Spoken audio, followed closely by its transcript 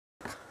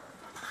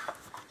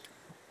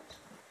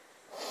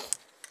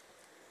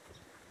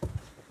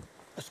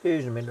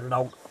Excuse me, little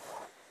dog.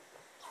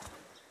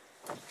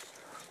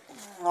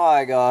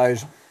 Alright,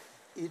 guys.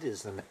 It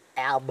is an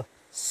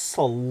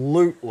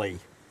absolutely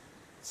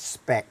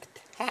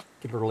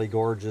spectacularly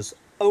gorgeous,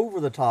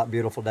 over-the-top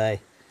beautiful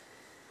day.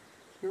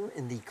 Here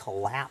in the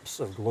collapse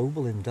of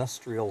global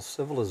industrial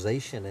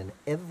civilization and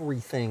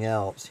everything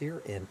else,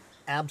 here in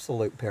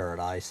absolute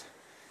paradise.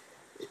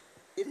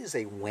 It is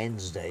a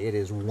Wednesday. It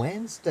is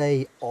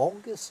Wednesday,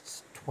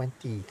 August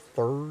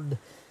 23rd,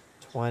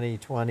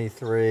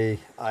 2023,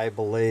 I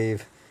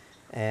believe.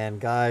 And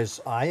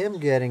guys, I am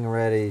getting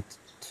ready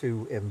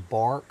to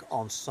embark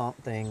on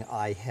something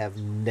I have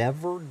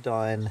never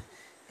done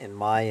in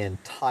my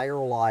entire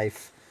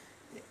life,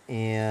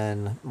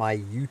 in my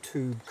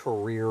YouTube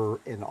career,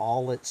 in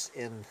all its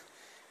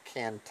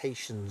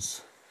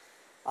incantations.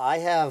 I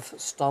have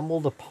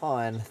stumbled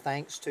upon,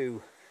 thanks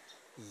to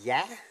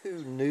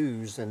Yahoo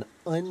News, and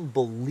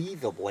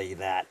unbelievably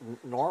that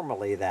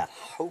normally that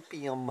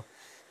hopium,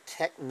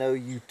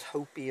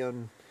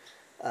 techno-utopian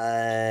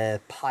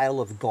pile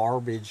of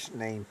garbage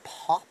named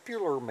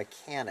Popular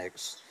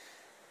Mechanics,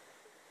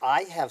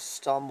 I have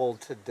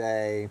stumbled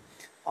today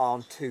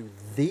onto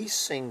the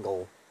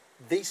single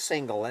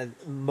and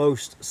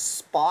most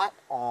spot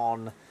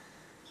on,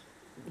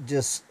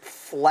 just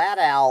flat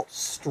out,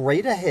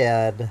 straight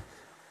ahead,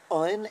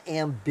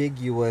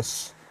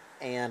 unambiguous,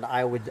 and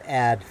I would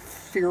add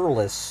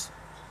fearless,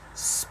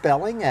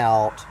 spelling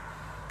out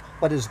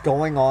what is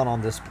going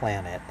on this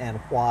planet and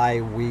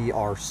why we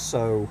are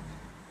so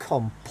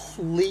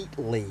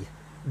completely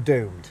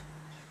doomed.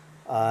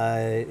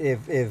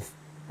 If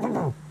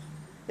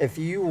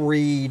you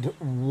read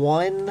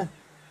one,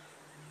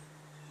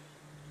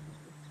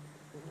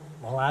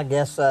 well, I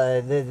guess I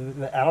don't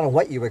know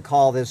what you would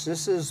call this.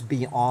 This is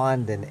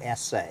beyond an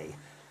essay.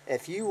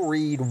 If you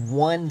read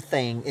one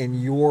thing in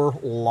your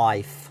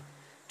life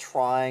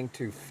trying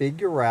to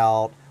figure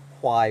out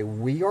why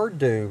we are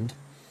doomed,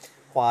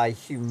 why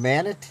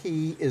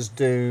humanity is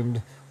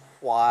doomed,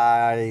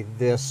 why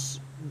this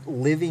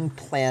living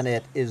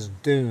planet is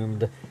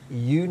doomed,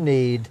 you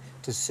need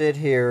to sit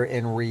here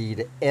and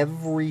read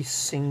every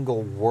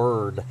single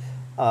word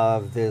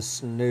of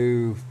this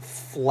new,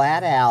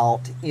 flat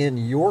out, in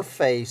your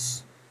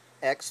face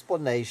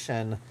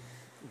explanation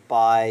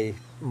by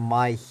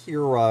my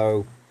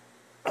hero,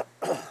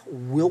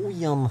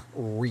 William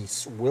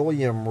Rees.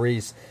 William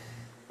Rees,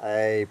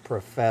 a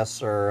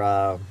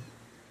professor,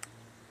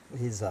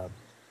 he's a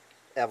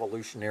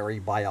evolutionary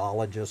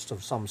biologist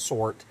of some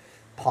sort,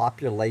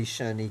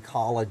 population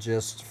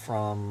ecologist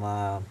from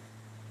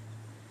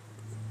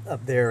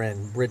up there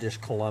in British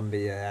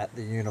Columbia at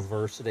the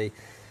university.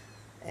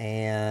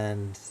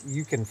 And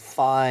you can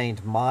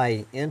find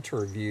my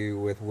interview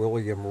with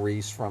William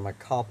Rees from a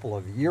couple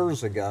of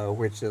years ago,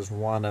 which is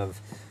one of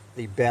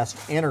the best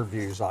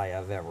interviews I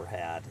have ever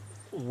had.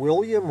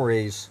 William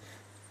Rees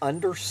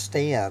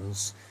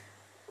understands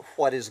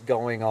what is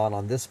going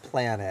on this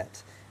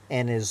planet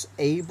and is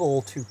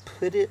able to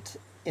put it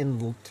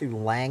into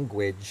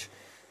language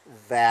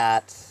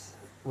that,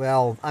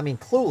 well, I mean,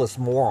 clueless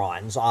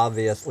morons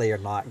obviously are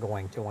not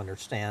going to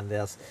understand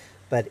this,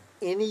 but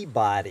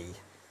anybody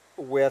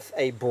with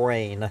a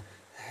brain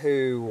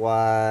who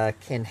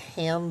can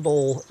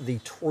handle the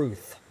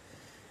truth.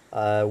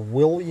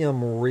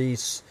 William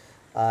Rees,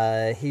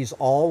 he's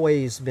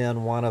always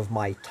been one of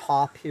my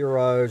top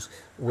heroes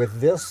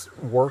with this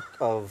work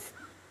of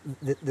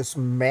this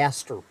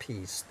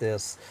masterpiece,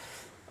 this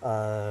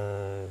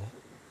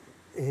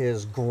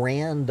his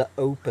grand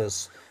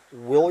opus.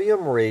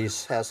 William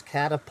Rees has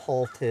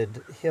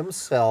catapulted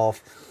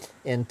himself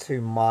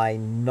into my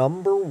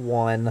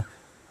 #1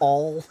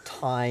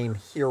 all-time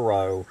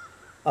hero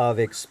of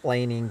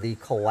explaining the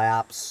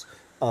collapse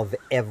of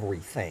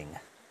everything.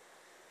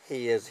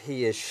 He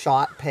is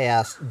shot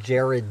past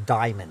Jared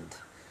Diamond.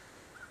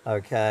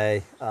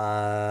 Okay,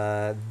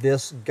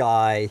 this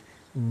guy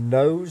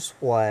knows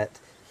what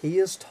he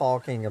is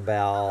talking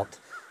about,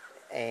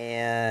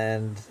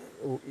 and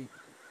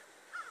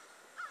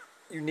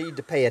you need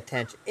to pay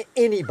attention.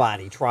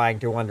 Anybody trying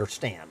to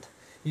understand,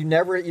 you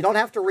don't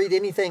have to read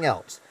anything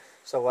else.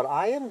 So what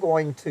I am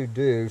going to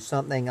do,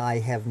 something I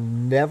have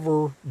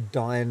never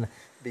done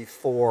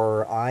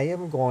before, I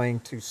am going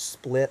to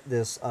split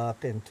this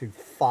up into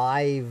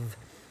 5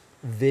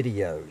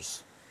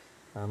 videos.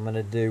 I'm going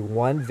to do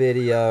one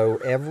video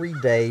every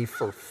day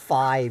for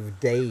 5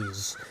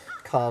 days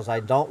because I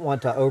don't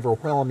want to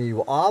overwhelm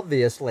you.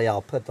 Obviously,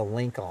 I'll put the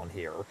link on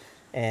here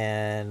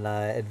and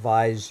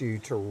advise you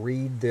to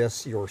read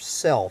this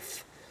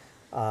yourself.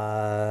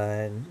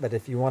 But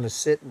if you want to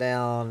sit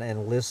down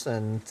and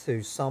listen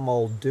to some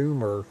old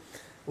doomer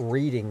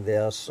reading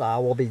this,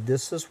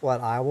 this is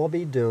what I will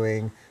be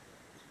doing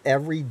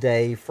every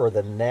day for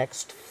the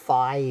next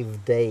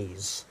 5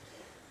 days.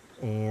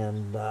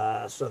 And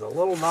so the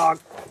little dog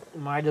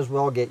might as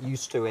well get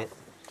used to it,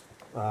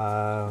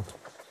 because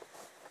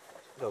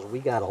we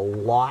got a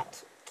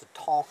lot to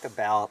talk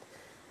about.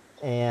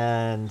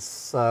 And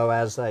so,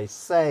 as I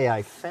say,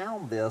 I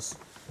found this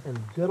in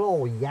good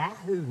old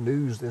Yahoo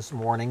News this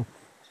morning.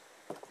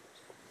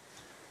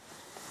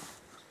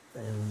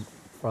 And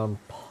from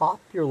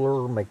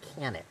Popular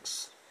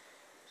Mechanics.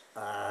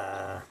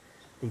 The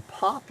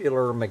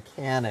Popular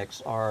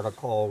Mechanics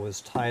article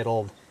was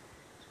titled,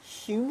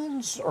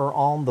 "Humans are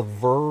on the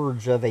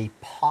verge of a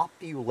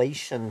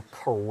population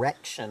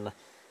correction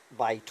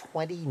by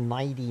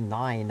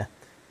 2099,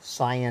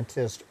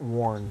 scientist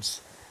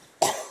warns."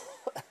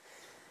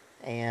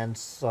 And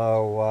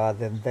so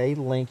then they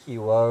link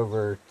you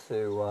over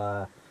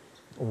to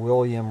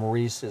William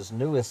Rees's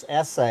newest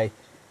essay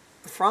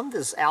from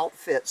this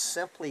outfit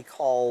simply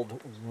called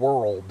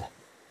World.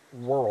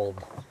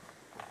 World.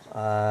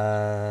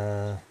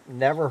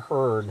 Never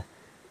heard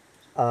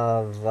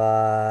of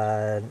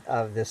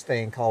this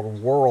thing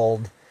called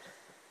World,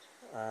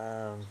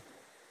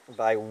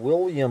 by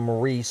William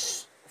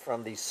Rees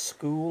from the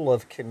School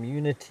of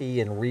Community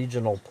and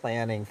Regional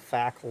Planning,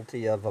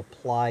 Faculty of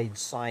Applied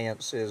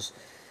Sciences,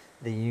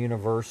 the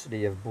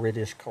University of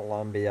British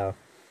Columbia,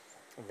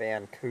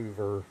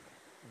 Vancouver,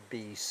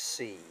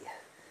 BC.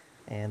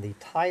 And the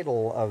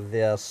title of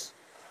this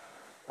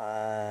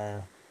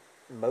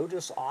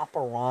modus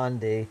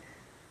operandi,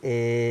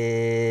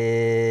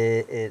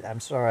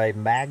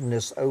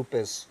 magnus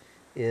opus,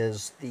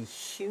 is "The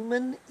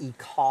Human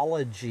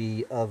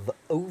Ecology of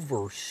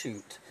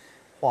Overshoot,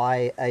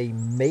 Why a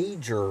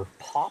Major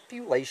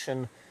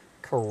Population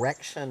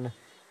Correction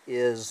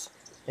is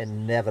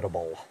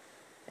Inevitable."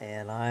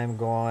 And I'm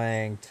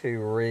going to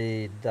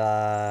read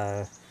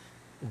the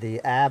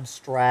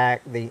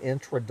abstract, the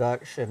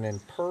introduction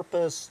and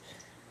purpose,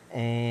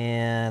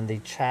 and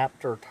the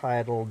chapter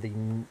titled "The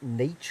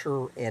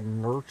Nature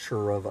and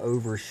Nurture of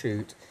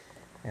Overshoot,"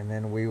 and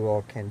then we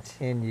will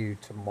continue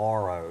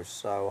tomorrow.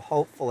 So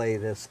hopefully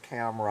this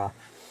camera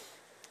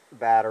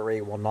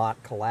battery will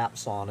not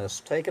collapse on us.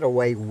 Take it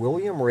away,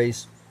 William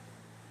Rees,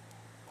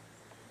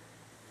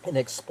 and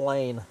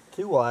explain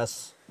to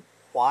us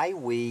why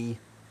we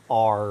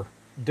are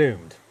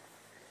doomed,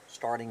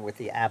 starting with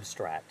the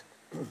abstract.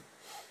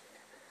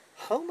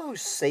 Homo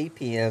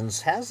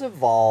sapiens has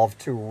evolved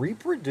to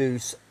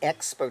reproduce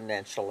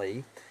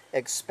exponentially,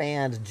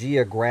 expand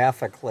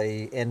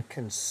geographically, and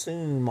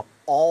consume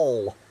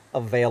all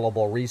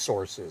available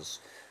resources.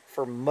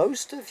 For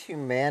most of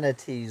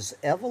humanity's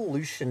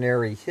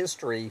evolutionary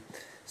history,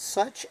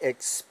 such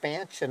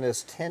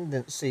expansionist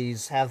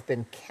tendencies have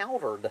been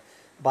countered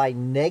by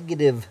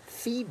negative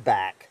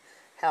feedback.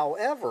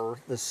 However,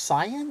 the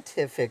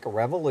scientific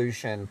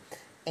revolution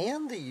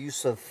and the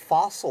use of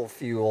fossil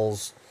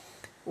fuels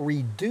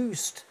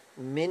reduced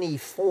many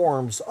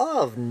forms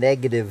of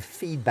negative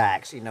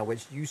feedbacks,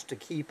 which used to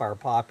keep our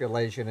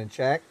population in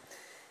check,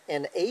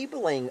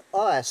 enabling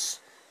us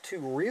to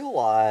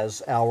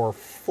realize our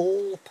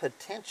full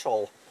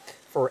potential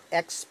for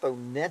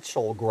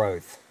exponential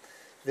growth.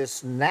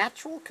 This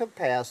natural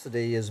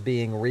capacity is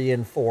being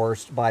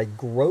reinforced by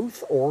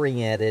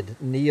growth-oriented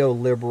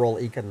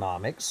neoliberal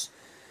economics.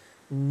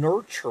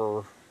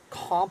 Nurture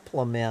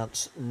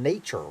complements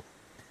nature.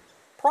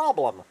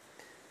 Problem: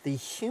 the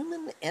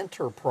human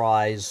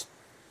enterprise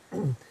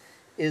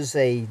is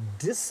a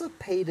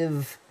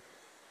dissipative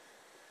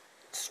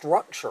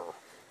structure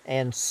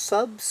and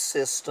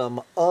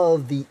subsystem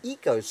of the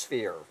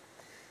ecosphere.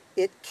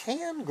 It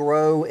can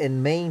grow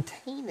and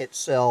maintain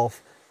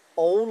itself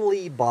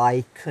only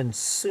by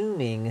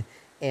consuming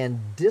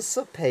and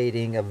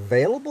dissipating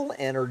available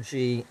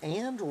energy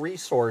and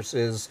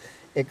resources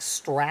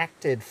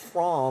extracted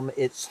from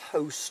its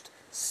host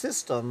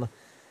system,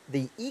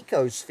 the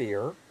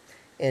ecosphere,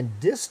 and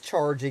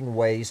discharging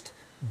waste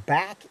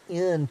back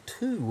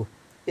into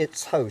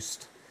its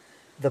host.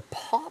 The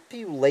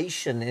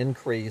population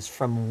increase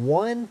from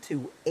 1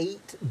 to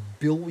 8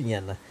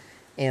 billion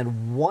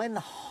and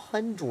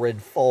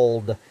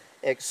 100-fold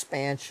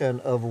expansion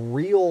of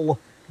real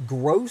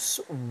gross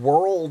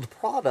world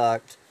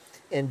product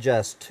in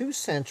just 2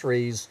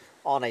 centuries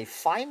on a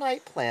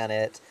finite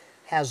planet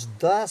has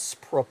thus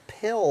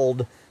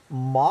propelled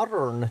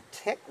modern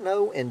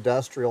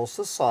techno-industrial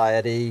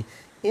society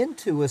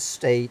into a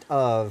state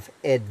of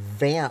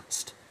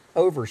advanced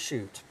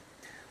overshoot.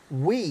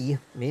 We,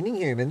 meaning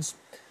humans,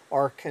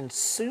 are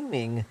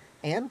consuming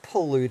and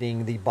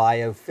polluting the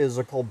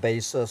biophysical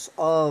basis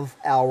of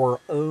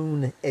our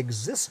own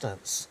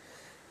existence.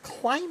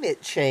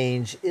 Climate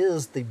change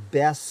is the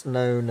best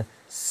known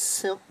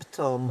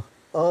symptom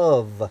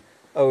of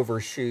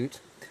overshoot,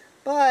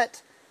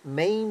 but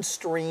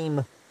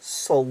mainstream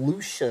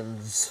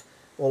solutions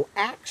will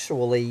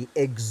actually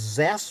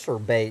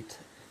accelerate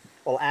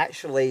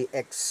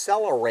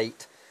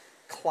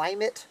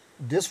climate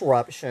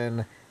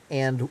disruption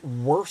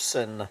and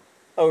worsen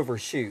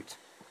overshoot.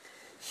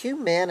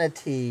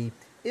 Humanity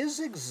is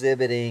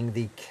exhibiting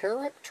the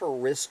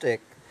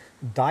characteristic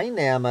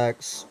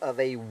dynamics of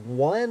a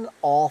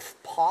one-off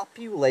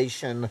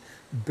population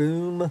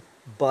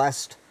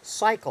boom-bust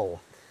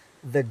cycle.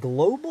 The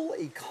global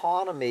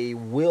economy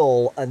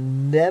will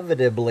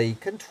inevitably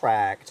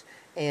contract,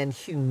 and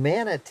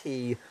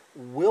humanity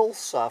will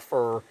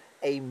suffer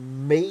a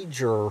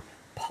major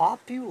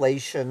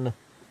population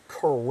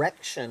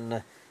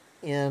correction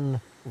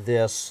in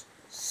this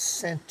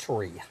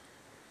century.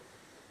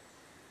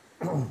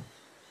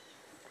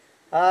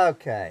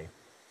 Okay,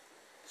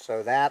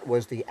 so that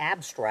was the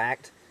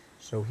abstract.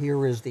 So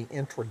here is the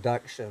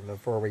introduction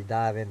before we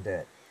dive into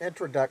it.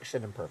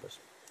 Introduction and purpose.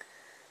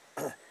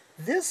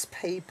 This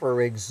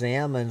paper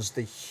examines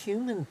the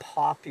human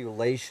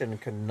population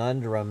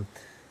conundrum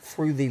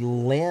through the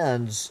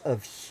lens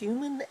of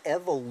human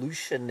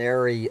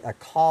evolutionary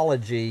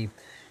ecology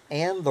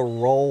and the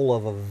role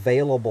of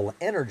available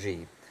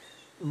energy.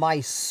 My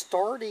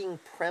starting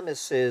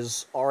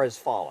premises are as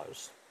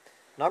follows.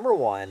 Number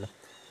one,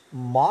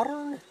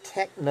 modern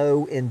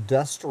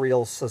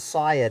techno-industrial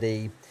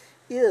society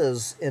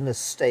is in a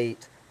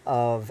state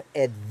of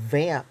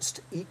advanced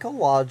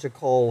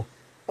ecological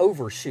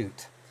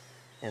overshoot.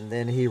 And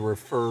then he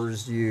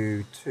refers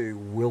you to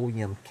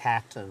William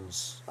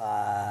Catton's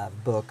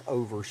book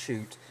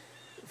Overshoot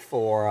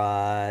for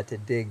to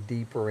dig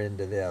deeper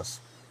into this.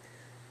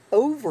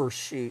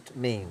 Overshoot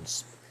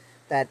means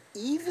that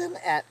even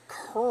at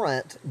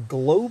current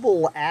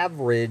global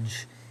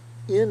average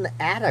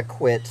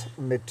inadequate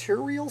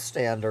material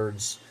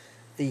standards,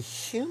 the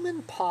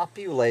human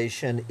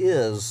population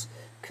is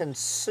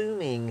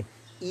consuming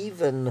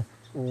even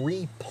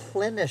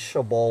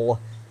replenishable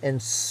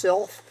and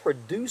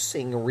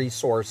self-producing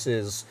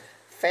resources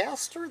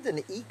faster than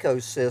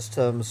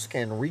ecosystems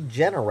can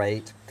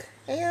regenerate,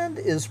 and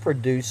is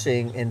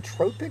producing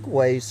entropic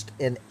waste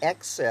in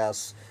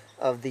excess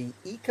of the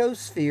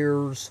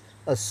ecosphere's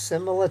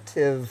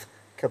assimilative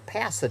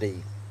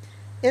capacity.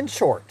 In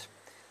short,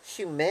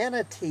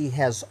 humanity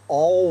has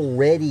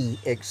already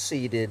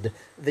exceeded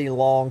the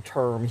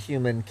long-term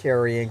human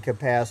carrying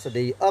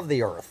capacity of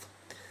the Earth.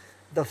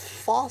 The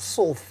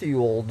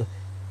fossil-fueled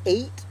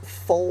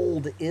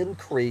eightfold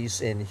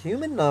increase in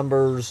human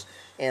numbers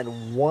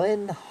and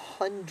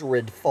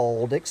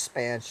 100-fold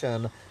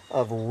expansion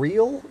of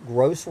real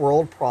gross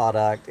world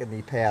product in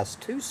the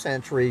past 2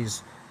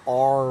 centuries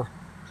are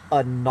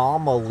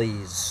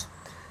anomalies.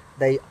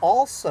 They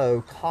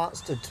also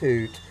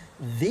constitute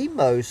the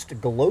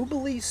most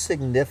globally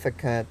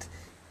significant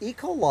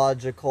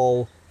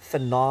ecological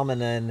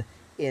phenomenon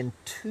in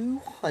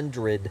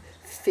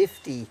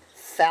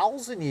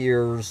 250,000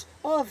 years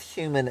of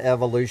human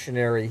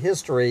evolutionary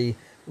history,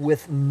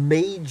 with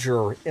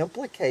major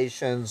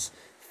implications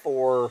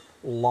for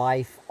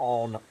life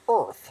on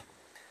Earth.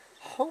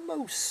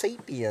 Homo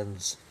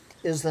sapiens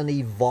is an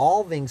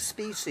evolving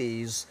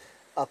species,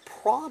 a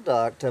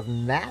product of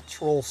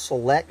natural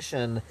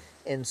selection,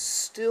 and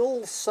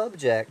still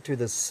subject to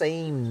the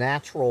same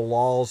natural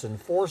laws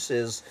and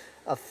forces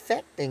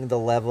affecting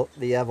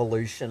the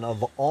evolution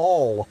of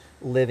all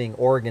living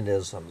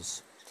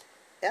organisms.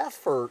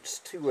 Efforts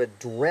to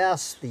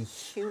address the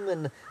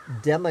human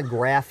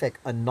demographic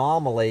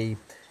anomaly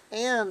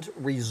and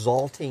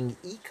resulting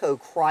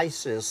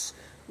eco-crisis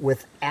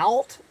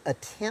without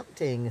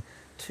attempting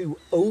to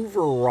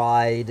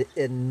override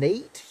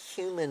innate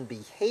human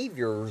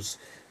behaviors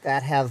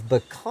that have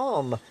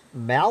become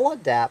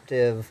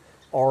maladaptive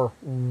are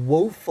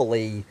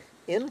woefully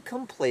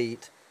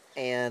incomplete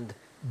and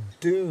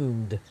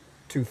doomed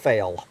to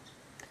fail.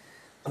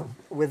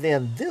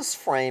 Within this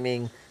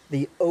framing,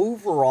 the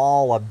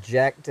overall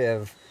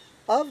objective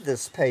of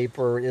this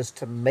paper is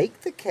to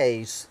make the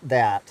case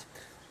that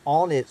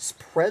on its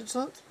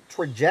present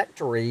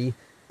trajectory,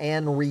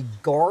 and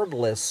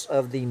regardless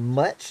of the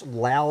much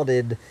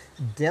lauded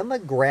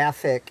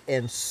demographic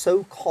and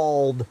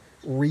so-called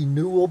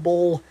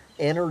renewable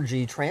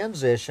energy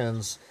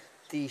transitions,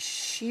 the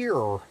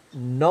sheer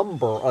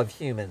number of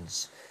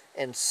humans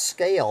and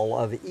scale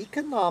of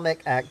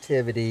economic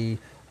activity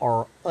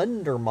are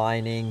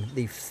undermining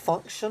the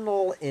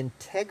functional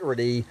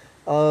integrity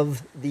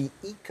of the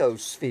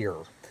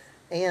ecosphere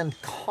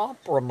and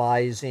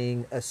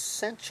compromising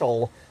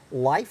essential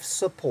life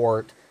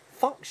support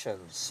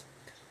functions.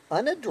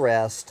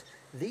 Unaddressed,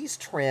 these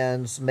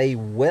trends may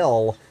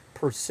well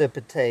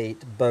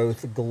precipitate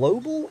both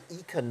global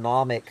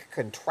economic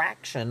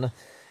contraction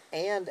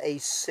and a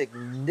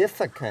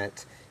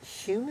significant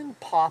human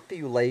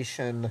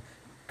population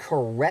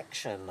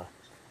correction,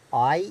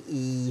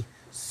 i.e.,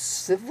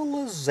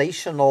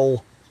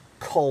 civilizational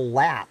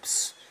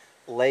collapse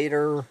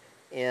later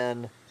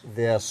in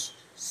this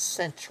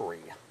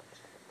century.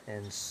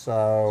 And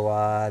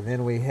so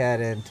then we head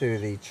into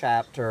the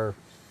chapter,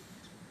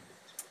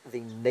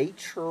 the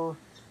nature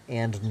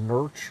and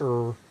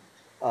nurture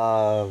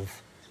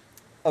of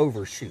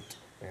overshoot.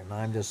 And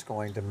I'm just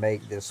going to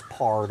make this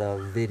part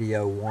of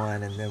video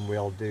 1, and then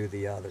we'll do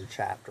the other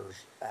chapters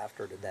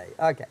after today.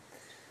 Okay.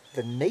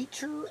 The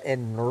nature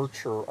and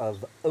nurture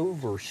of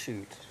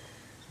overshoot.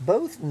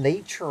 Both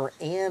nature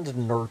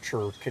and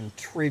nurture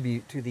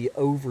contribute to the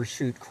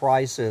overshoot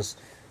crisis,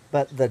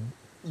 but the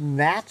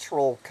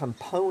natural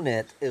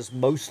component is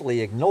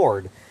mostly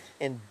ignored.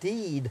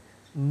 Indeed,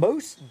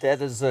 most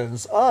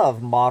denizens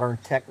of modern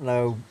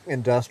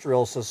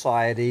techno-industrial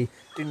society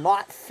do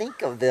not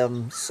think of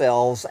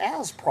themselves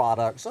as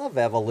products of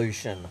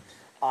evolution,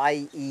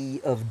 i.e.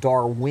 of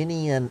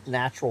Darwinian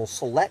natural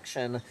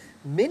selection.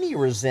 Many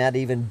resent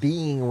even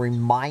being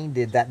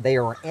reminded that they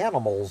are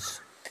animals.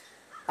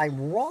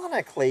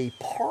 Ironically,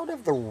 part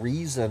of the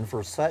reason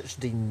for such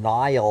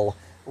denial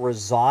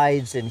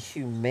resides in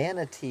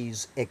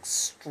humanity's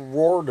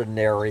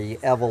extraordinary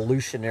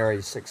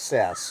evolutionary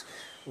success.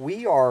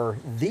 We are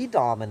the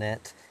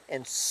dominant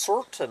and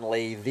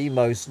certainly the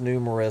most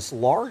numerous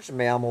large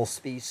mammal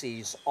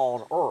species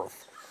on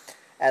Earth.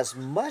 As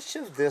much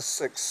of this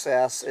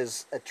success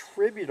is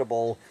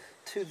attributable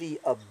to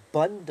the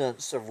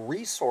abundance of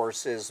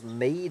resources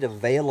made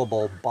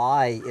available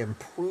by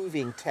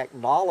improving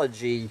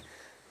technology,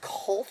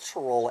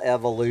 cultural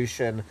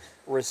evolution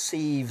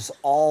receives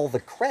all the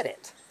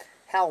credit.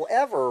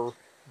 However,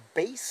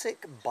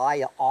 basic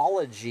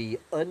biology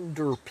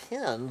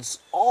underpins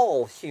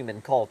all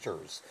human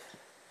cultures.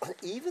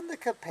 Even the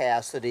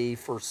capacity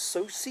for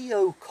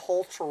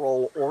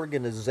socio-cultural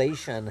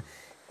organization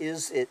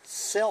is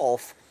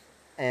itself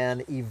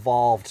an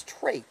evolved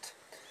trait.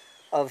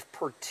 Of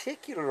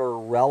particular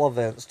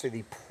relevance to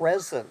the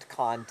present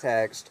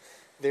context,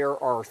 there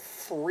are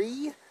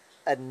three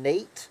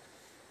innate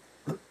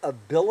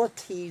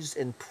abilities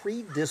and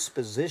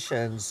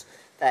predispositions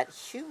that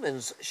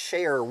humans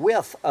share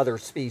with other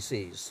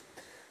species.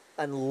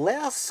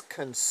 Unless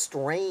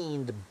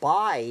constrained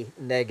by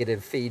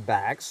negative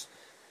feedbacks,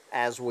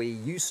 as we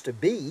used to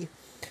be,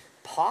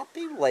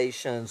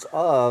 populations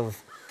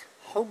of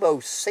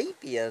Homo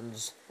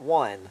sapiens,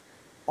 one,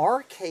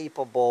 are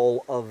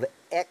capable of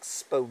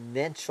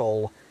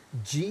exponential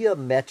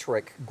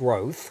geometric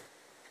growth.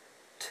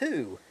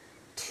 Two,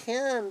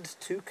 tend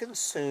to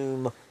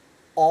consume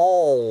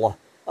all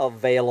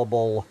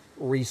available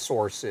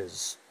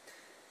resources.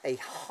 A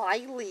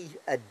highly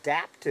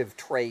adaptive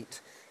trait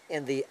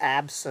in the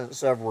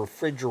absence of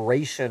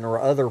refrigeration or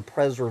other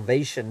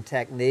preservation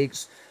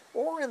techniques,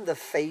 or in the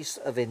face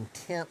of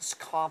intense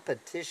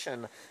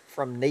competition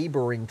from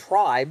neighboring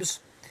tribes.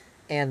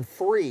 And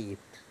three,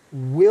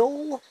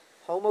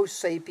 Homo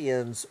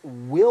sapiens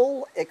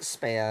will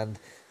expand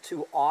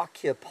to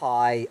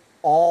occupy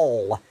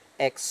all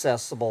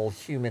accessible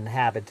human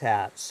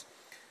habitats.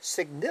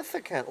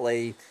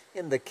 Significantly,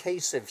 in the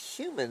case of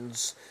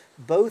humans,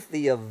 both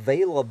the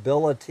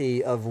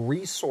availability of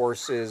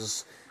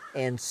resources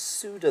and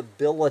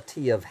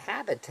suitability of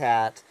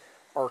habitat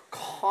are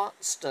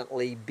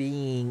constantly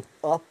being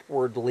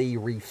upwardly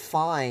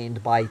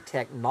refined by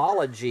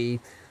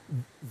technology,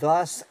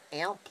 thus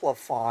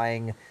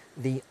amplifying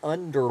the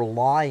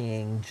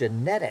underlying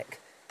genetic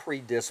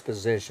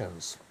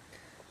predispositions.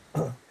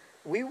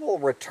 We will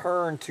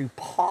return to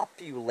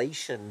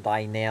population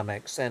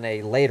dynamics in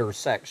a later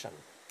section.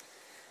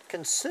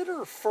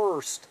 Consider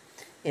first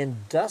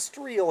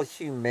industrial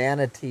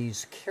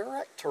humanity's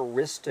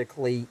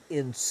characteristically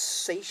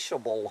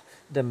insatiable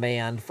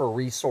demand for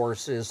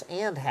resources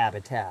and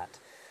habitat.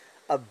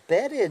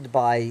 Abetted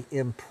by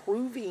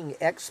improving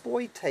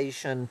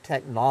exploitation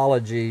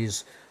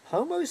technologies,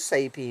 Homo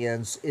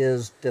sapiens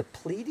is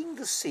depleting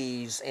the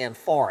seas and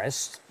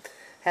forests,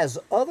 has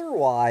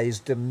otherwise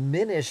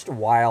diminished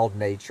wild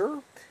nature,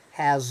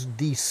 has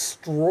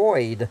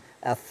destroyed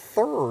a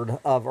third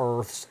of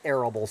Earth's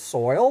arable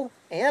soil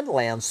and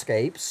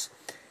landscapes,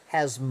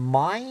 has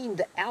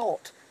mined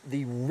out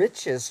the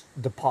richest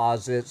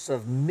deposits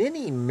of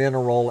many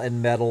mineral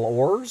and metal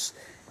ores,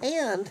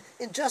 and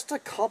in just a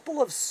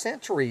couple of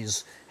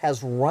centuries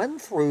has run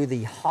through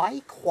the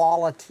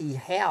high-quality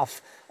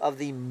half of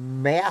the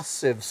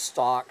massive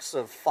stocks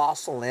of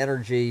fossil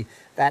energy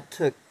that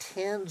took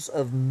tens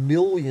of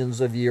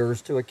millions of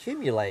years to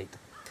accumulate.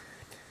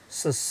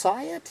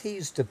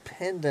 Society's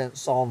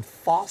dependence on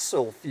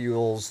fossil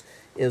fuels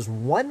is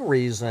one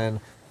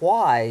reason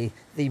why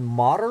the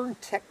modern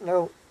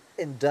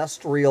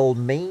techno-industrial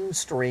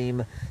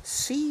mainstream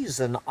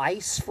sees an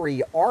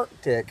ice-free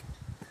Arctic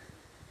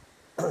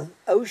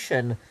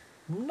Ocean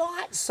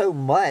not so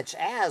much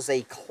as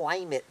a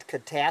climate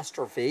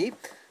catastrophe,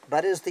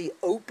 but as the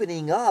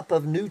opening up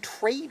of new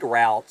trade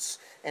routes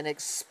and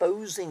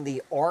exposing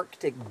the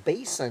Arctic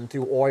basin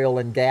to oil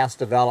and gas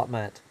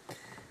development.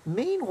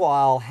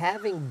 Meanwhile,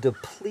 having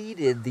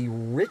depleted the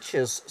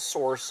richest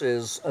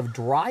sources of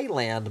dry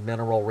land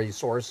mineral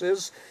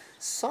resources,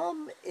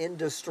 some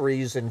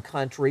industries and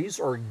countries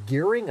are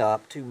gearing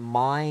up to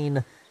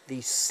mine the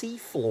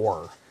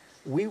seafloor.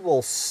 We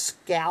will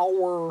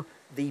scour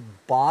the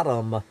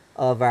bottom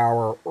of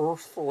our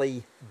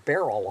earthly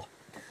barrel.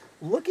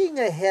 Looking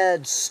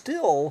ahead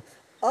still,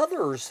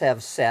 others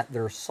have set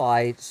their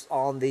sights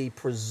on the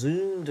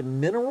presumed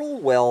mineral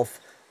wealth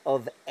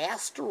of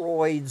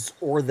asteroids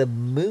or the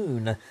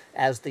moon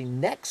as the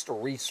next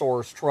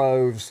resource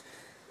troves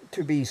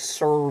to be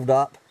served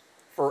up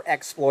for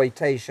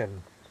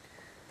exploitation.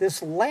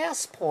 This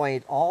last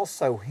point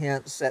also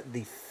hints at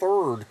the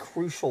third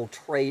crucial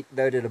trait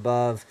noted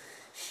above,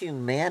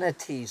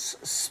 humanity's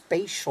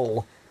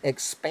spatial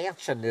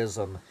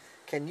expansionism.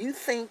 Can you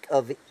think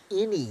of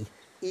any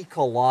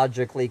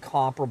ecologically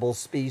comparable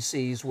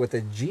species with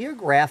a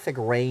geographic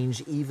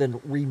range even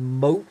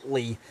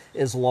remotely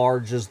as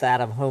large as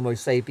that of Homo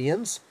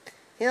sapiens?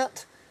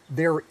 Hint,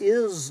 there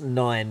is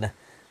none.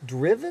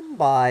 Driven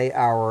by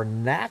our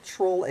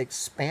natural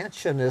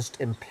expansionist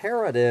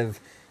imperative,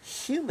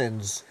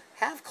 humans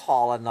have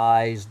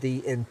colonized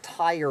the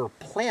entire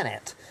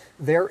planet.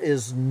 There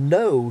is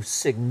no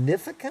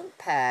significant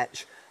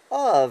patch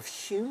of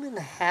human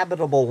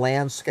habitable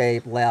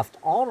landscape left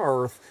on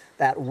Earth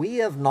that we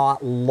have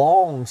not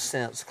long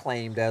since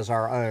claimed as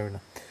our own.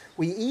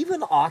 We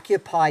even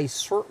occupy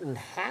certain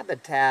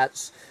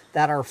habitats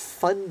that are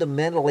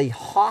fundamentally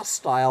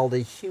hostile to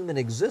human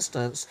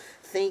existence.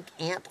 Think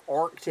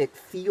Antarctic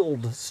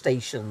field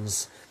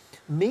stations.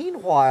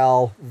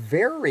 Meanwhile,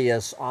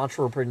 various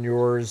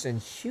entrepreneurs and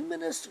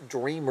humanist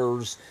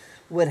dreamers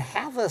would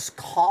have us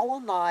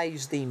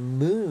colonize the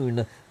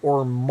moon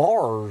or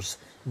Mars,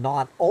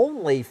 not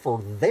only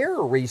for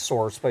their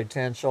resource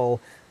potential,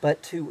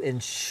 but to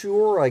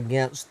ensure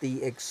against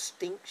the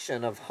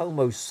extinction of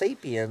Homo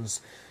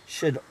sapiens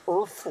should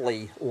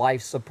earthly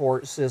life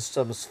support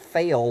systems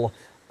fail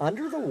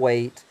under the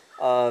weight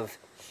of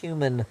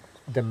human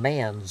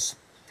demands.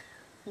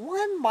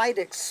 One might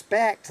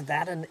expect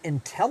that an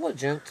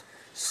intelligent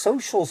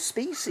social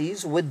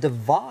species would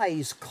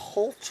devise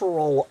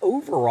cultural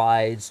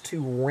overrides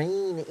to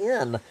rein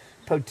in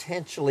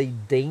potentially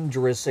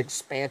dangerous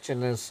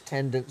expansionist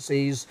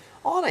tendencies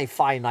on a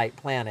finite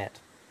planet.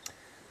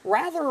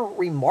 Rather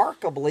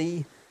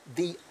remarkably,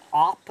 the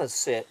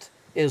opposite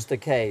is the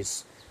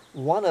case.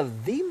 One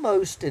of the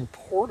most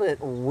important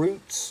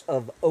roots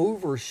of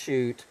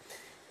overshoot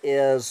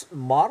is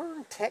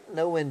modern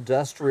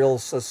techno-industrial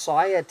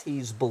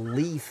society's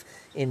belief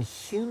in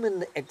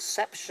human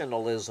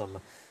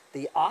exceptionalism.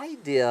 The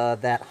idea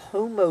that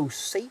Homo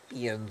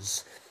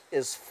sapiens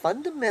is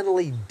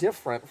fundamentally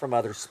different from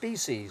other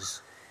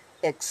species.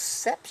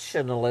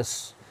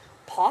 Exceptionalists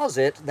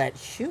posit that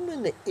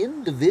human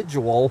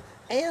individual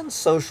and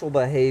social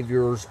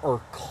behaviors are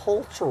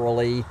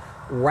culturally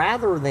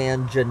rather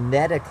than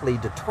genetically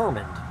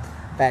determined,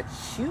 that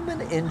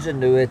human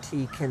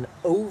ingenuity can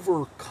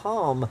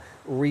overcome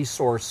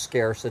resource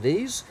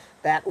scarcities,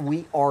 that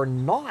we are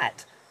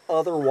not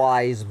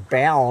otherwise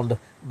bound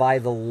by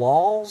the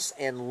laws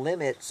and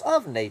limits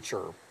of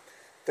nature.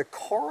 The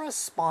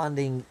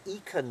corresponding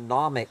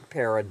economic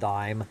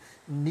paradigm,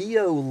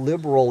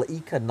 neoliberal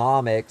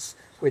economics,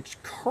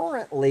 which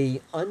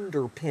currently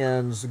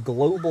underpins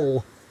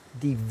global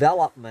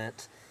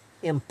development,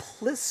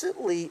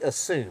 implicitly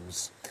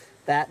assumes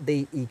that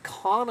the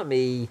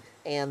economy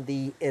and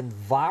the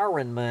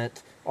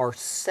environment are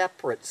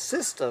separate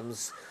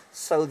systems,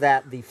 so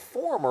that the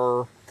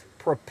former,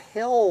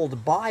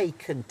 propelled by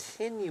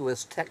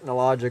continuous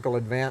technological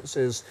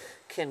advances,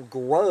 can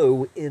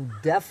grow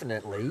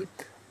indefinitely,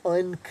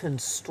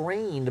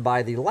 unconstrained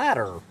by the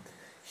latter.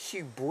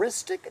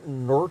 Hubristic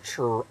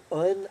nurture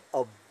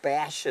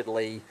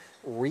unabashedly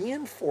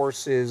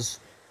reinforces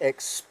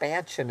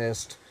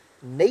expansionist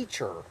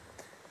nature.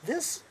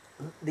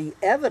 The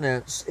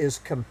evidence is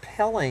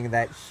compelling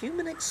that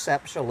human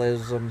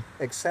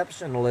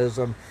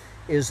exceptionalism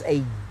is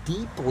a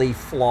deeply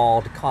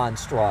flawed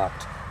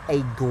construct,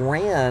 a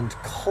grand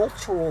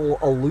cultural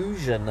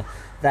illusion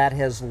that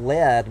has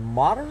led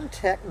modern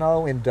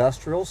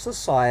techno-industrial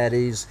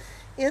societies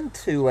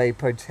into a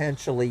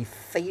potentially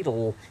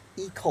fatal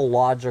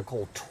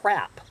ecological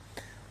trap.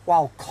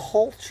 While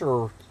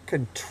culture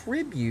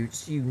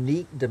contributes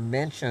unique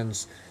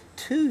dimensions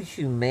to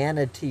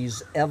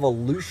humanity's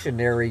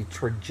evolutionary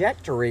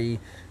trajectory,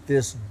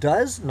 this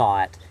does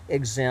not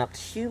exempt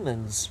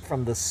humans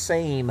from the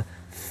same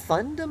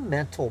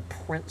fundamental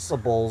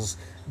principles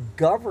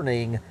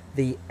governing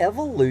the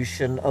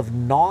evolution of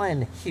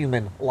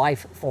non-human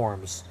life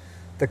forms.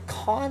 The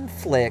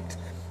conflict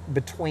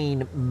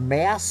between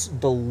mass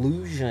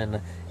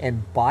delusion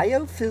and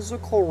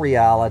biophysical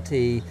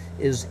reality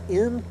is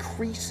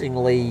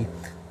increasingly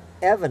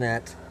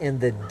evident in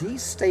the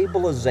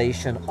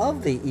destabilization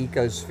of the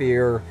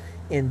ecosphere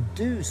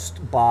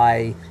induced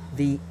by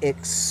the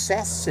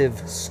excessive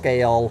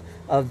scale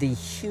of the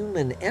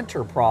human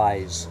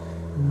enterprise.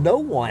 No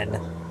one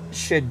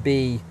should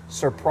be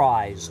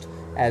surprised,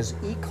 as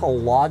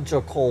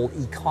ecological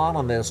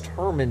economist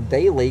Herman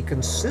Daly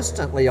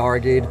consistently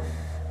argued,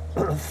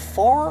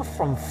 far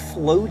from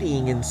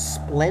floating in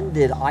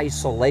splendid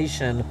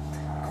isolation,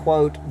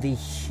 quote, the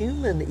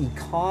human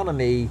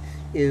economy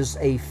is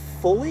a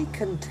fully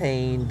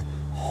contained,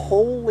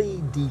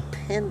 wholly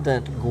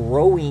dependent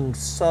growing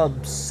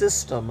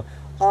subsystem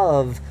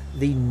of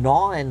the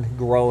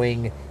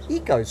non-growing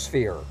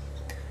ecosphere.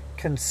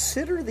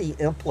 Consider the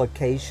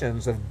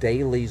implications of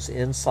Daly's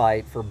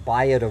insight for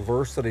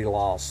biodiversity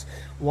loss,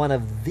 one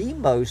of the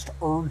most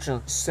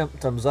urgent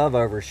symptoms of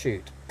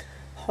overshoot.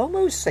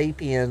 Homo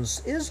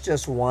sapiens is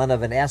just one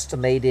of an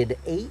estimated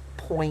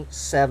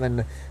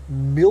 8.7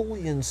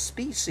 million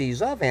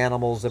species of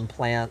animals and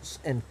plants,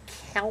 and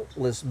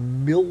countless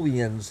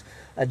millions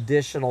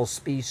additional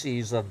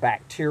species of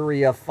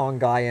bacteria,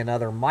 fungi, and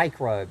other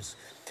microbes.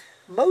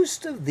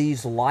 Most of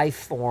these life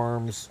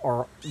forms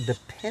are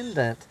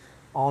dependent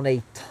on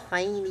a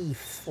tiny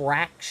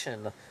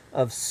fraction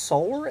of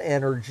solar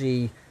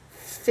energy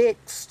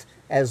fixed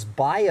as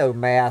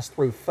biomass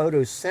through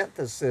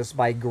photosynthesis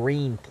by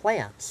green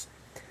plants.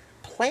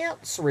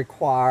 Plants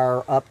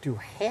require up to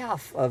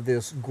half of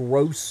this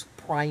gross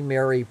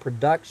primary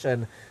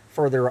production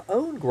for their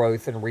own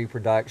growth and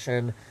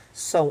reproduction,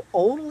 so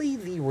only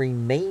the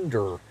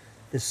remainder,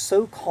 the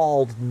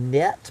so-called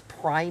net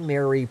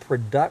primary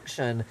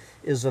production,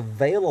 is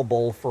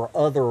available for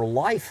other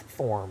life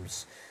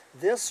forms.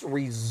 This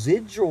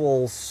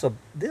residual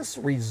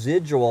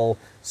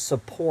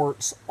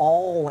supports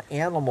all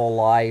animal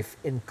life,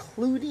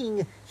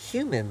 including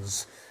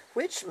humans,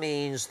 which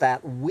means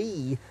that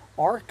we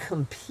are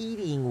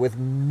competing with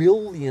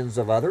millions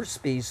of other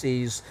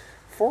species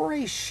for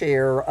a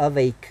share of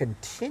a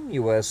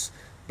continuous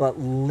but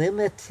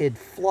limited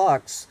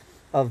flux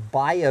of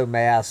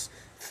biomass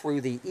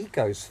through the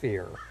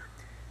ecosphere.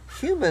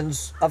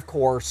 Humans, of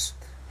course,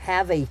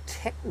 have a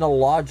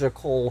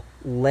technological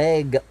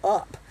leg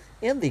up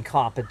in the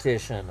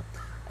competition.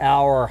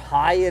 Our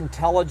high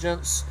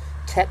intelligence,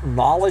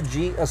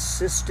 technology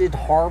assisted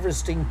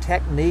harvesting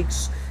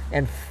techniques,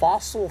 and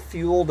fossil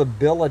fueled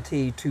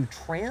ability to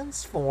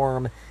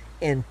transform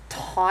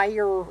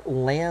entire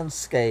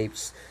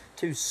landscapes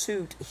to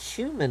suit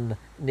human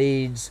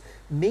needs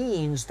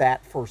means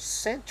that for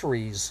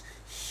centuries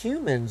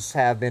humans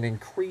have been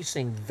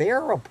increasing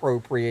their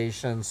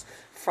appropriations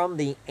from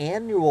the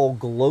annual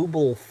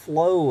global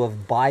flow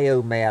of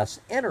biomass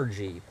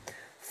energy.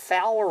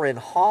 Fowler and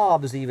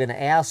Hobbes even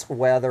ask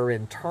whether,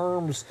 in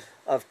terms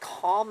of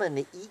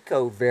common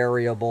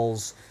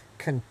eco-variables,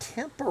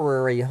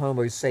 contemporary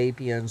Homo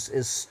sapiens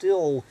is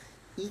still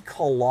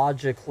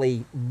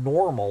ecologically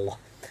normal.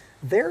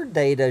 Their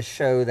data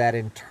show that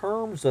in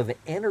terms of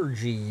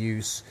energy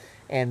use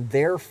and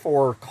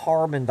therefore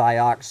carbon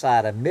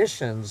dioxide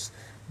emissions,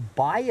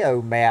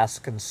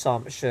 biomass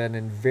consumption,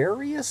 and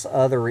various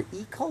other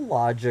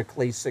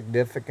ecologically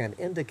significant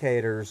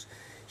indicators,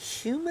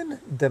 human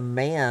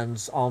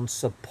demands on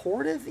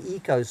supportive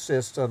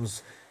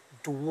ecosystems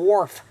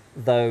dwarf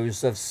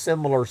those of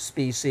similar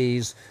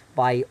species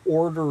by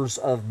orders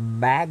of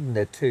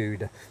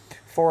magnitude.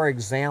 For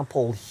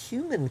example,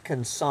 human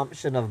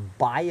consumption of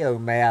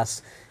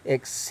biomass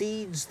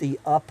exceeds the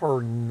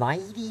upper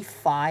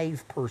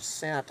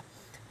 95%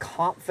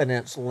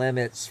 confidence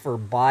limits for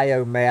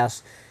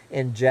biomass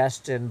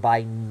ingestion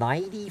by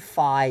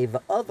 95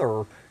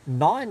 other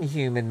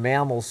non-human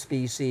mammal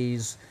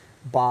species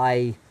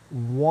by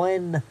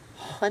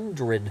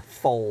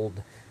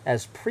 100-fold.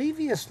 As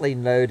previously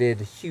noted,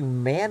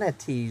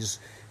 humanity's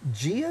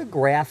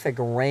geographic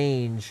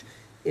range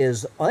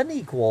is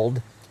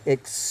unequaled,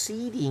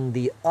 exceeding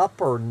the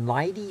upper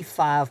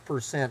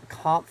 95%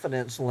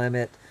 confidence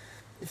limit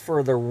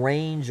for the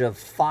range of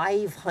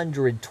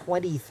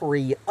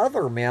 523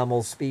 other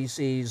mammal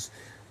species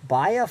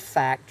by a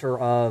factor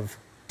of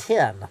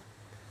 10.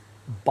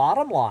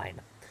 Bottom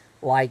line,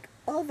 like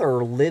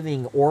other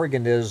living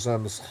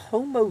organisms,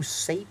 Homo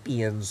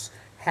sapiens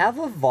have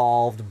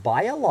evolved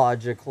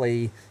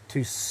biologically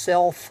to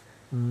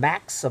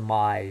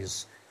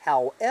self-maximize.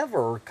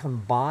 However,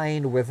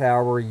 combined with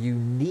our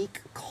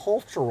unique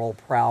cultural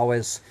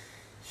prowess,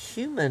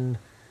 human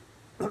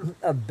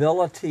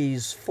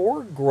abilities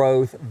for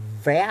growth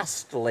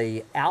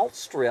vastly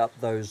outstrip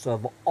those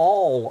of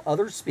all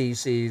other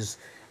species,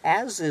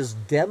 as is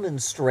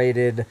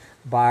demonstrated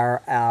by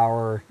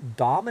our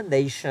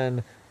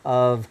domination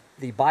of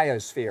the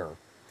biosphere.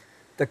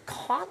 The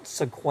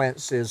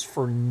consequences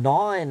for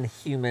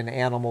non-human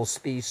animal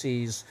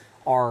species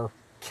are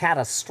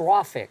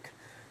catastrophic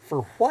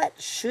for what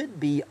should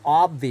be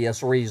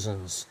obvious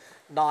reasons.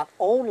 Not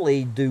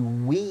only do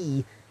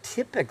we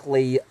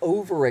typically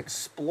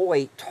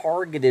overexploit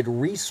targeted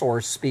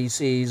resource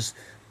species,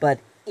 but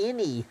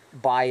any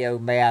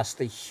biomass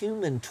the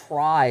human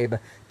tribe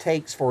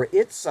takes for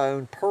its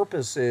own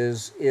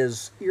purposes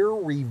is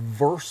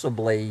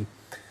irreversibly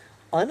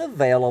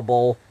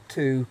unavailable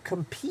to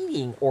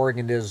competing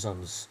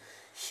organisms.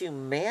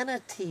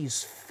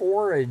 Humanity's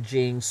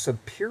foraging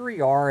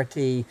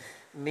superiority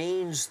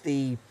means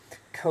the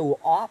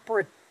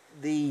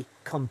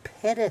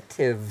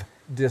competitive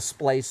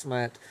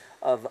displacement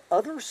of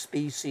other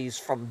species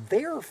from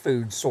their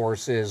food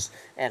sources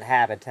and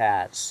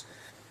habitats.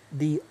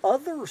 The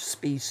other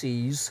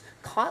species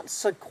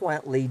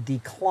consequently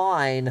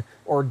decline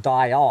or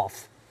die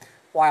off,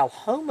 while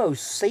Homo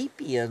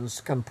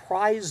sapiens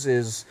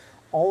comprises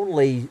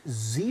only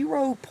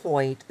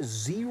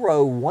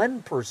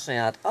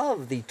 0.01%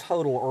 of the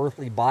total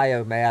earthly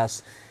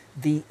biomass.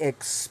 The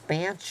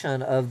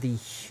expansion of the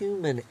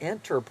human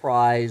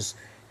enterprise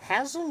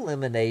has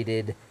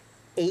eliminated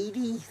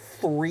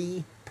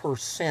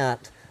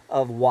 83%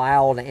 of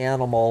wild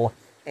animal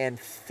and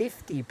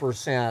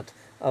 50%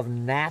 of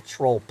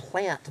natural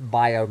plant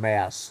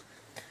biomass.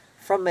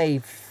 From a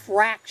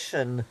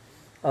fraction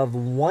of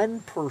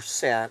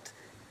 1%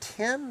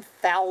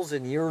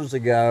 10,000 years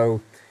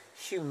ago,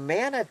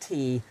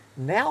 humanity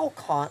now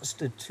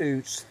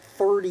constitutes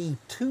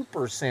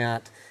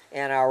 32%,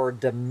 and our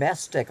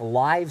domestic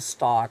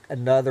livestock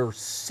another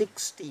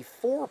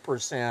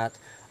 64%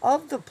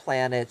 of the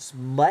planet's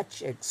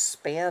much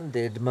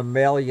expanded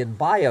mammalian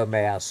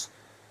biomass.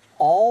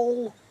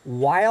 All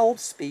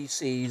wild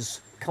species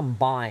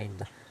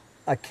combined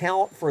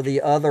account for the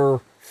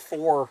other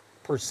 4%.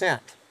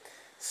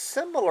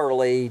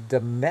 Similarly,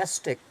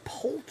 domestic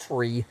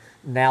poultry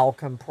now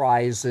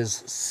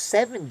comprises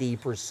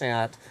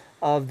 70%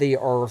 of the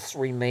Earth's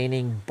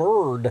remaining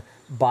bird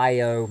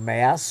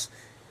biomass,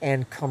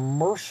 and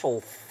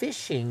commercial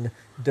fishing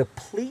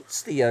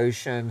depletes the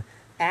ocean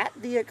at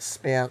the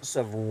expense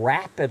of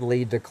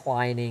rapidly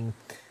declining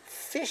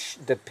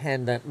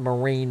fish-dependent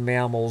marine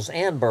mammals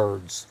and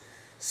birds.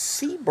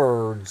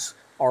 Seabirds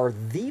are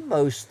the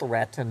most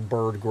threatened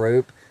bird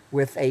group,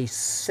 with a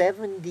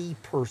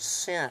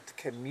 70%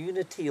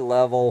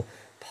 community-level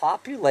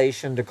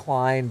population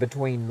decline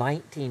between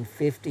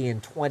 1950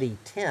 and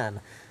 2010.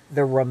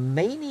 The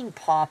remaining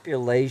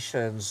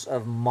populations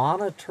of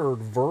monitored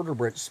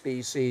vertebrate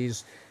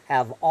species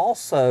have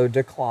also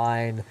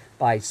declined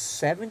by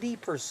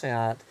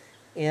 70%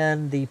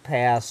 in the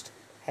past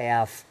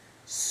half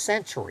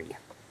century.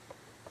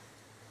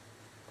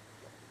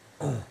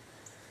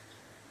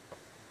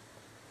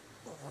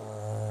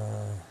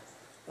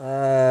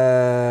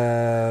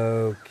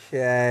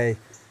 Okay.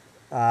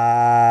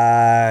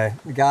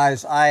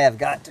 Guys, I have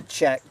got to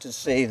check to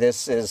see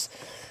this is...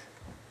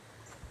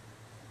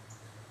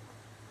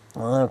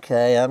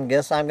 Okay, I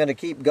guess I'm going to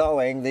keep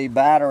going. The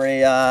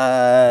battery,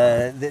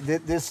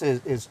 this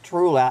is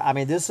truly, I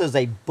mean, this is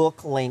a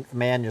book-length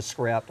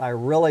manuscript. I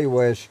really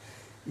wish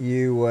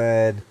you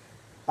would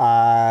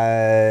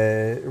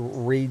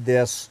read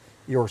this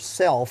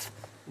yourself,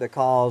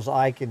 because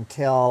I can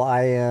tell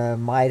I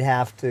might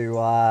have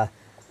to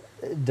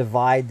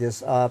divide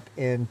this up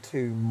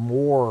into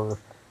more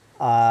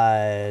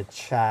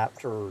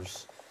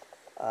chapters.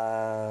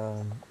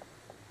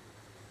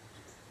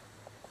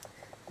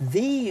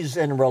 These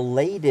and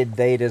related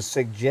data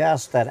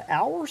suggest that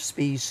our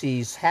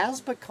species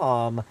has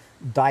become,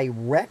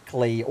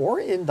 directly or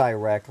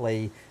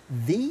indirectly,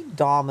 the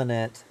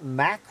dominant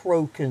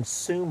macro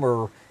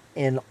consumer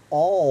in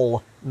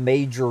all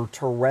major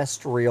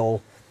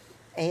terrestrial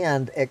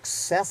and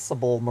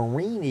accessible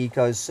marine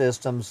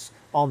ecosystems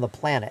on the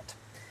planet.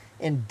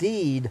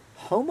 Indeed,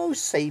 Homo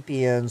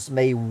sapiens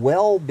may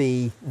well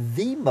be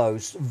the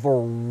most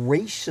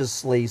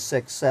voraciously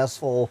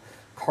successful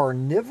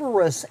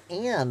carnivorous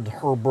and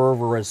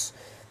herbivorous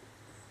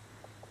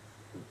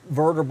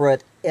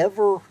vertebrate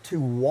ever to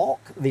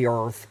walk the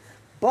earth,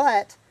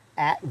 but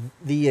at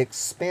the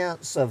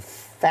expense of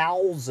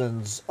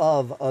thousands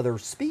of other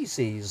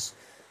species.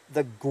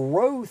 The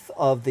growth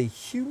of the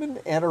human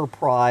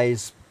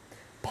enterprise,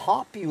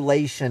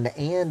 population,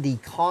 and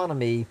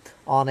economy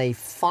on a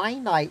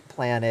finite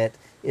planet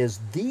is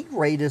the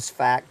greatest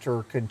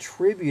factor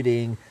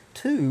contributing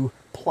to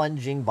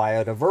plunging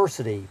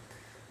biodiversity.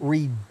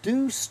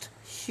 Reduced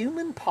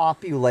human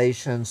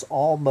populations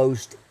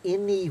almost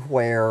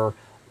anywhere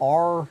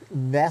are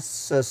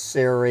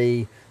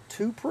necessary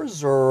to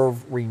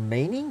preserve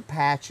remaining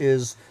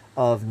patches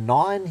of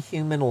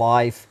non-human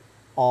life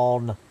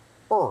on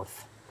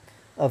Earth.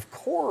 Of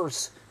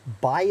course,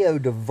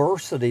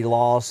 biodiversity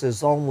loss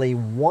is only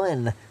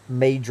one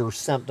major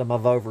symptom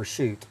of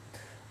overshoot.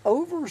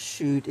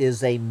 Overshoot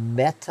is a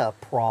meta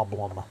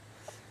problem.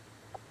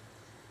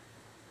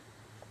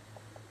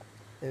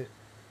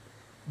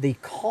 The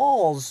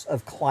cause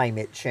of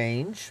climate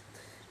change,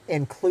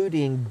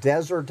 including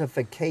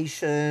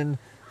desertification,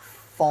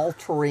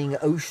 faltering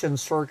ocean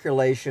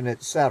circulation,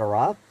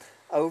 etc.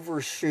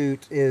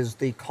 Overshoot is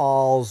the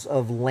cause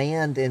of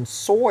land and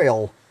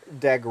soil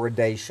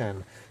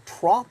degradation,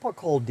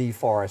 tropical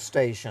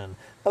deforestation,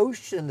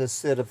 ocean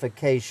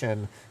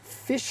acidification,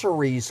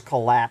 fisheries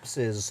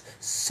collapses,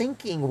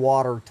 sinking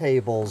water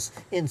tables,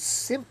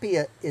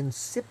 incipient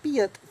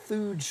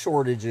food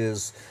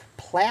shortages,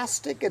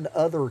 plastic and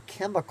other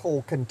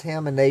chemical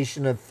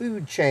contamination of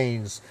food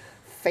chains,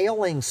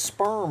 failing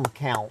sperm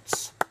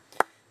counts,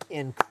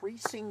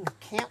 increasing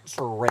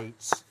cancer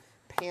rates,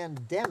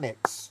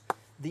 pandemics,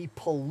 the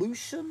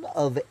pollution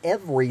of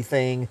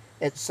everything,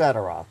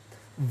 etc.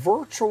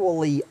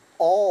 Virtually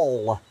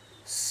all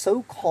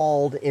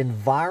so-called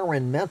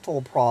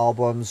environmental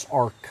problems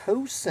are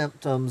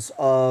co-symptoms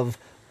of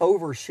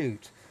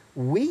overshoot.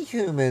 We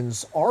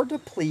humans are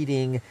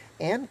depleting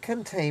and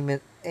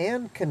contaminating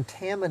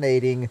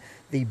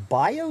the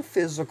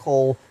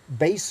biophysical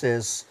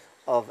basis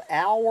of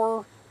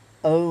our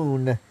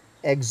own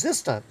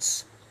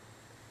existence.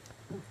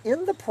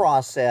 In the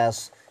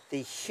process,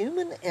 the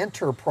human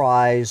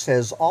enterprise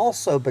has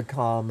also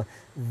become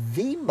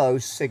the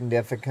most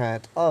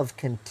significant of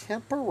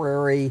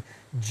contemporary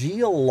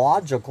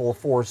geological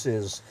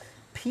forces.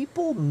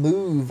 People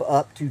move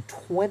up to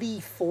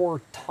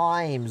 24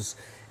 times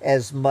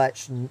as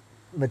much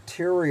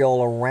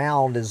material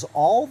around as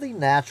all the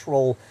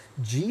natural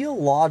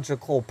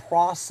geological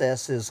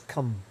processes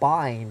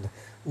combined.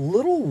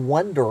 Little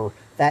wonder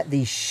that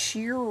the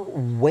sheer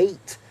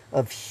weight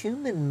of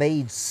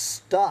human-made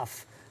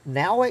stuff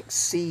now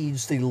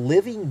exceeds the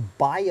living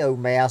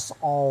biomass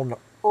on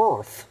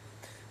Earth.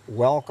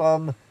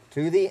 Welcome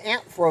to the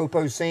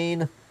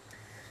Anthropocene.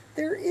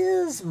 There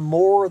is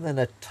more than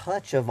a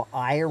touch of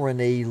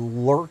irony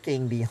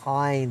lurking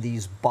behind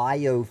these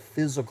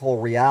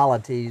biophysical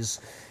realities.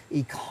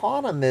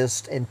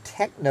 Economists and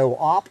techno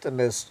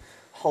optimists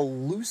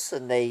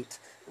hallucinate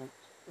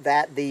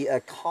that the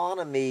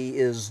economy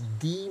is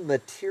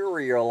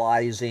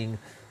dematerializing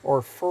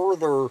or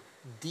further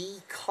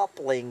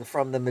decoupling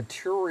from the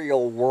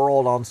material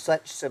world on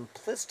such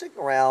simplistic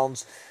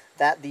grounds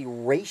that the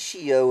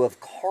ratio of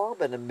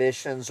carbon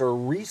emissions or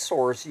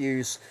resource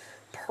use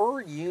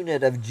per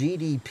unit of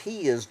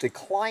GDP is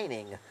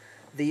declining.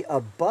 The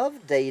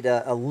above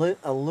data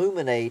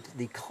illuminate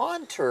the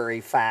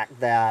contrary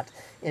fact that,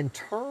 in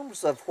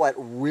terms of what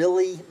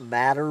really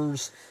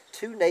matters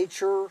to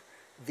nature,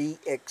 the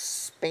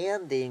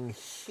expanding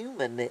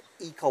human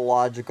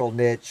ecological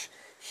niche,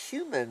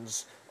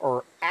 humans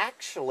are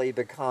actually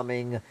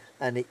becoming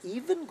an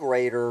even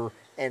greater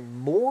and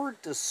more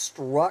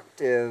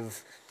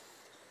destructive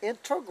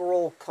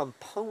integral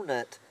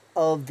component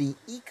of the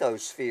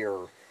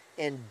ecosphere.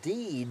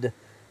 Indeed,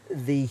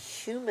 the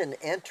human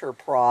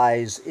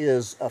enterprise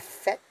is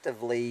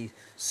effectively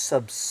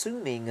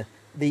subsuming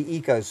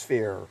the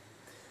ecosphere.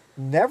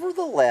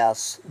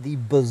 Nevertheless, the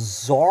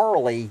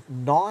bizarrely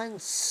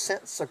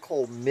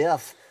nonsensical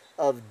myth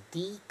of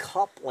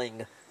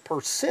decoupling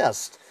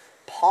persists.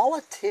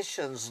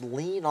 Politicians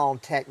lean on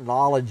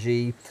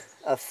technology,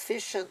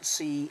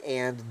 efficiency,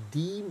 and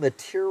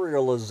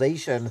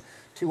dematerialization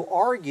to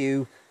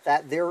argue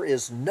that there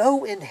is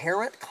no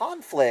inherent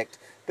conflict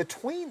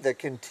between the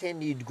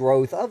continued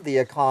growth of the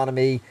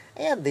economy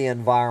and the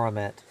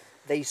environment.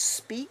 They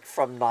speak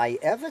from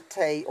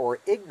naivete or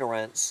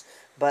ignorance,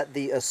 but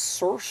the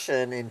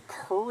assertion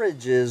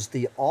encourages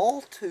the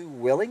all too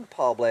willing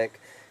public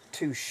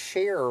to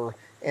share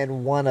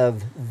in one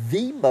of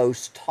the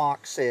most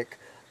toxic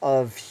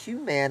of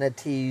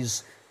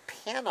humanity's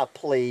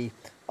panoply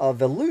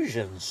of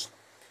illusions.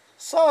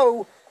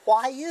 So,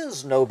 why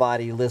is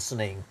nobody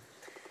listening?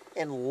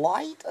 In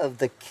light of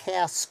the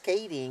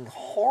cascading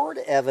hard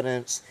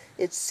evidence,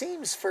 it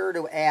seems fair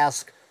to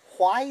ask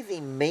why the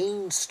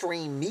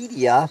mainstream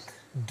media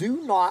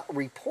do not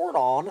report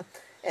on,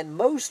 and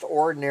most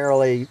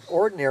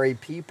ordinary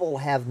people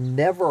have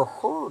never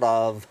heard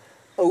of,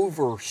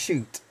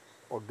 overshoot.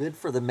 Well, good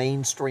for the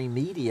mainstream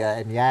media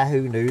and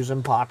Yahoo News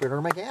and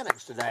Popular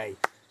Mechanics today.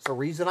 It's the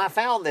reason I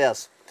found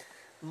this.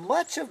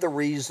 Much of the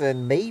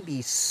reason may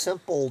be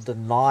simple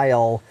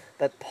denial,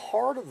 but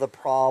part of the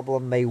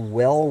problem may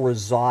well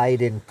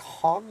reside in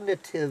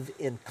cognitive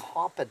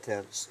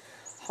incompetence.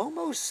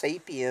 Homo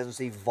sapiens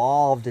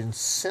evolved in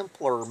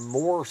simpler,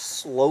 more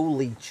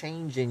slowly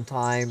changing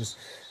times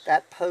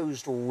that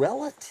posed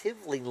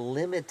relatively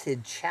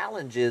limited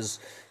challenges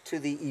to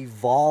the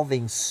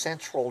evolving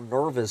central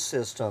nervous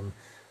system.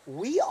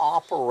 We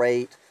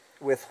operate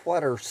with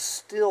what are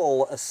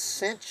still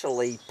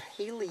essentially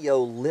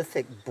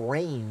Paleolithic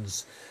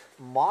brains.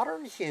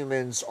 Modern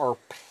humans are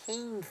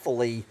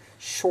painfully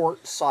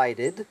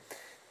short-sighted,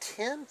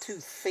 tend to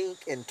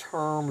think in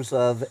terms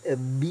of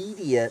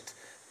immediate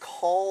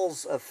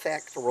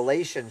cause-effect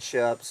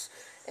relationships,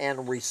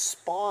 and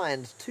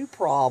respond to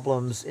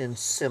problems in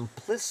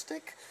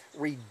simplistic,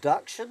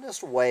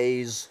 reductionist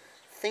ways.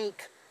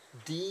 Think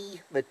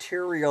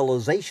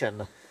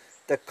dematerialization.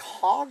 The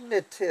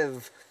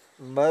cognitive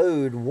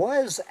mode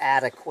was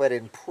adequate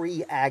in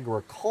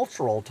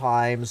pre-agricultural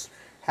times.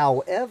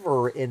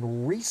 However,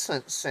 in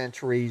recent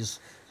centuries,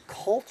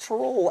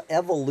 cultural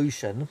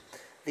evolution,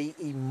 the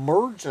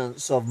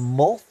emergence of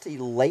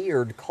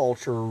multi-layered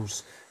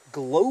cultures,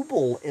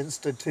 global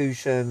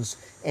institutions,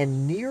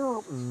 and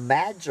near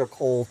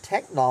magical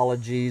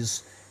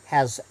technologies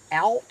has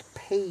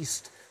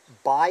outpaced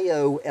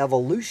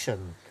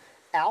bioevolution.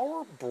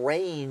 Our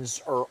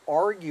brains are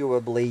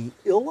arguably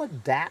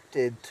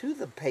ill-adapted to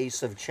the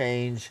pace of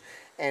change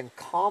and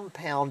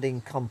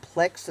compounding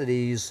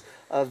complexities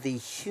of the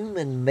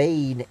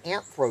human-made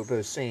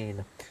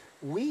Anthropocene.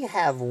 We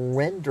have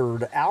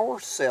rendered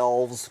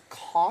ourselves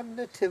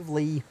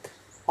cognitively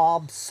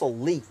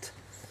obsolete.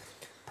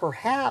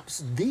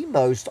 Perhaps the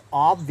most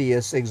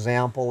obvious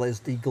example is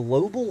the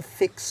global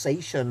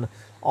fixation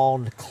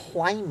on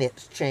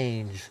climate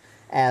change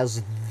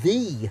as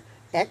the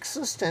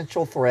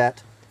existential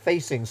threat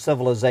facing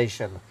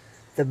civilization.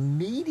 The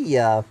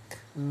media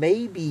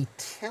may be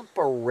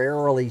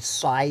temporarily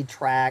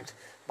sidetracked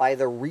by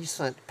the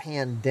recent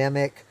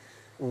pandemic,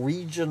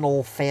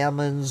 regional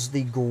famines,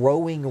 the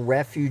growing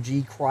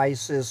refugee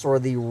crisis, or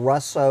the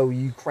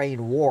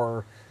Russo-Ukraine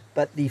war,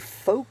 but the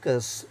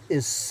focus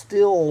is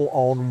still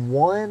on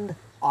one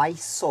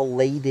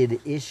isolated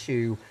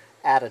issue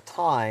at a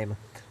time.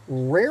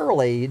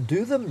 Rarely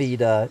do the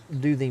media,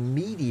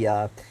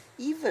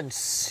 even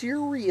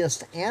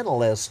serious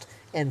analysts,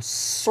 and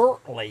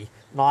certainly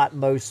not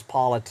most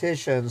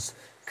politicians,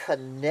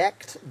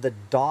 connect the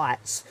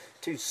dots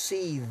to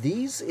see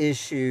these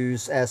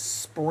issues as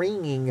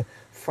springing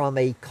from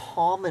a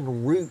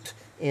common root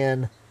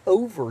in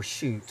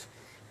overshoot.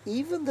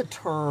 Even the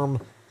term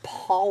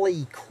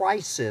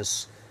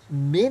polycrisis,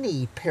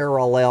 many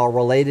parallel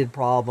related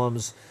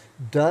problems,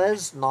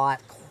 does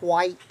not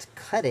quite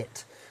cut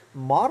it.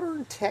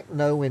 Modern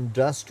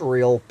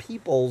techno-industrial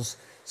peoples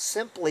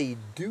simply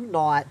do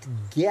not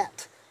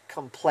get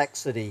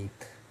complexity,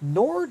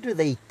 nor do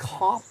they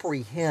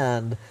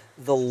comprehend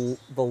the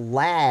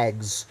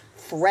lags,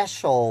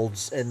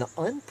 thresholds, and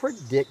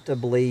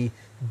unpredictably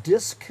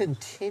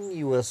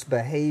discontinuous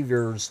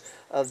behaviors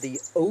of the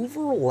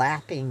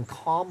overlapping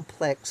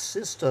complex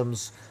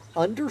systems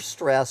under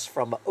stress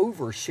from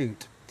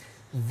overshoot.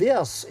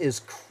 This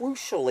is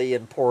crucially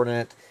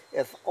important,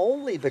 if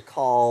only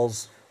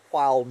because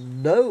while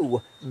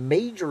no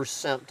major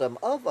symptom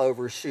of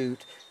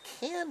overshoot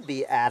can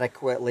be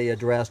adequately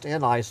addressed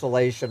in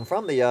isolation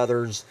from the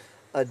others,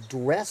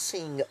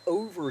 addressing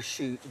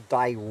overshoot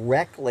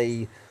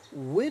directly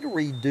would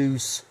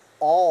reduce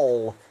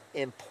all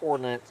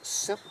important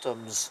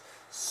symptoms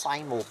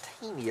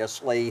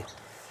simultaneously.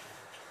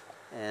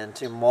 And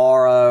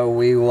tomorrow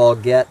we will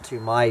get to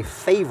my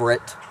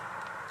favorite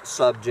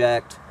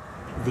subject,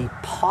 the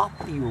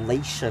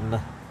population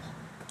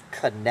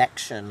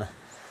connection.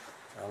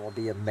 I will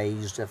be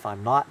amazed if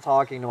I'm not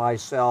talking to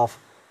myself.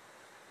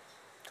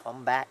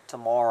 Come back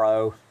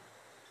tomorrow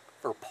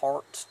for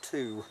part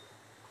 2.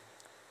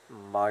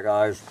 Bye,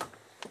 guys.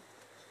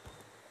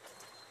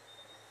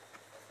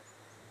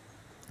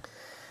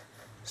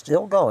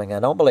 Still going, I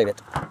don't believe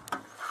it.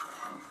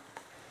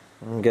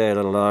 Okay,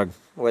 little dog.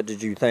 What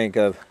did you think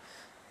of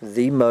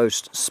the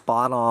most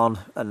spot-on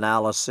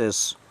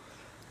analysis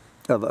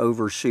of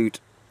overshoot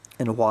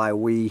and why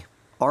we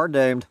are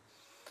doomed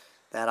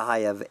that I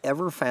have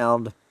ever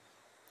found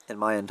in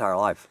my entire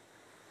life?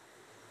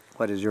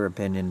 What is your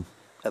opinion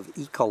of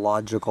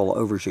ecological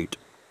overshoot?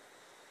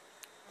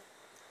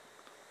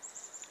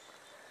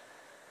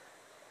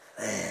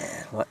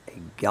 Man, what a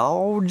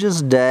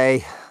gorgeous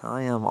day.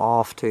 I am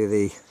off to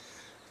the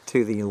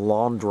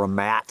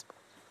laundromat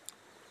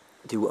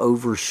to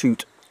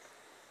overshoot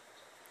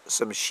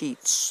some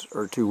sheets,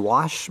 or to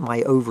wash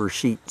my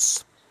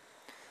oversheets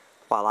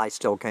while I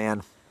still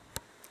can.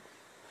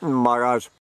 My gosh.